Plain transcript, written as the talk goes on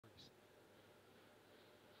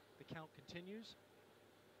count continues.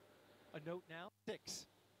 A note now. 6,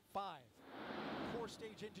 5,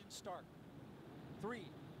 4-stage engine start. 3,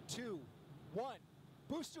 2, 1.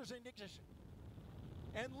 Boosters in ignition.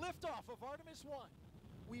 And liftoff of Artemis I.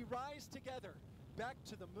 We rise together back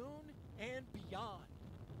to the moon and beyond.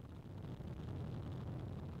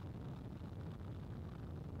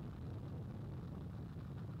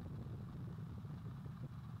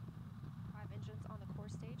 Engines on the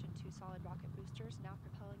core stage and 2 solid rocket boosters now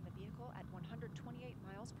propelling the vehicle at 128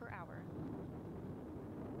 miles per hour.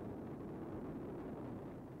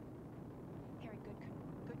 Hearing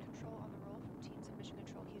good control on the roll from teams in Mission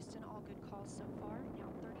Control Houston. All good calls so far.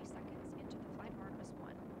 Now 30 seconds into the flight of Artemis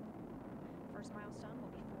I. First milestone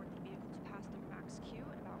will be for the vehicle to pass through max Q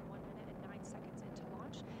at about 1 minute and 9 seconds into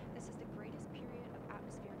launch. This is the greatest period of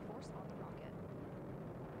atmospheric force on the rocket.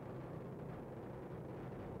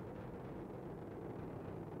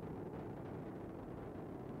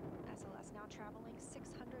 SLS now traveling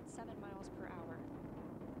 607 miles per hour.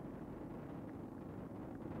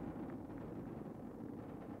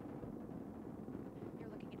 You're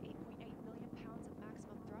looking at 8.8 million pounds of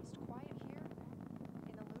maximum thrust. Quiet here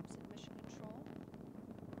in the loops in Mission Control.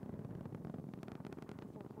 The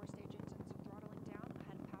 4 core stage engines are throttling down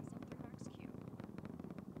ahead of passing through max Q.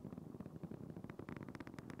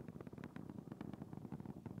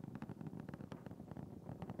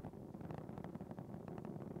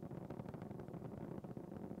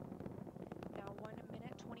 Now 1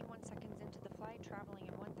 minute, 21 seconds into the flight, traveling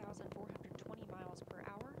at 1,420 miles per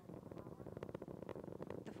hour.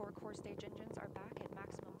 The 4 core stage engines are back at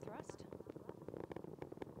maximum thrust.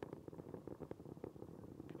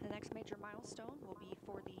 The next major milestone will be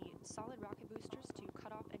for the solid rocket boosters to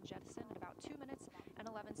cut off and jettison at about 2 minutes and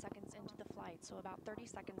 11 seconds into the flight, so about 30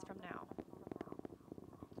 seconds from now.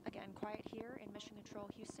 Again, quiet here in Mission Control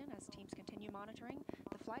Houston as teams continue monitoring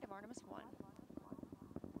the flight of Artemis I.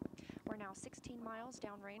 We're now 16 miles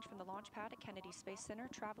downrange from the launch pad at Kennedy Space Center,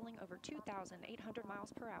 traveling over 2,800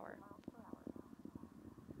 miles per hour.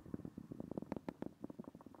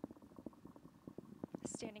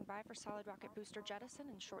 Standing by for solid rocket booster jettison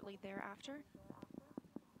and shortly thereafter.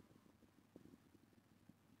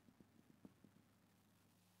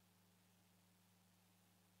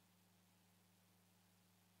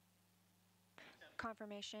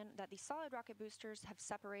 Confirmation that the solid rocket boosters have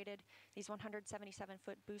separated these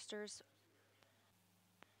 177-foot boosters.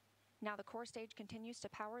 Now the core stage continues to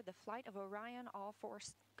power the flight of Orion, all 4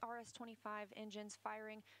 RS-25 engines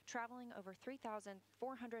firing, traveling over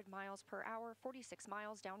 3,400 miles per hour, 46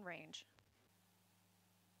 miles downrange.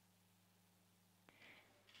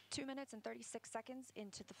 2 minutes and 36 seconds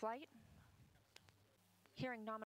into the flight. Hearing nominal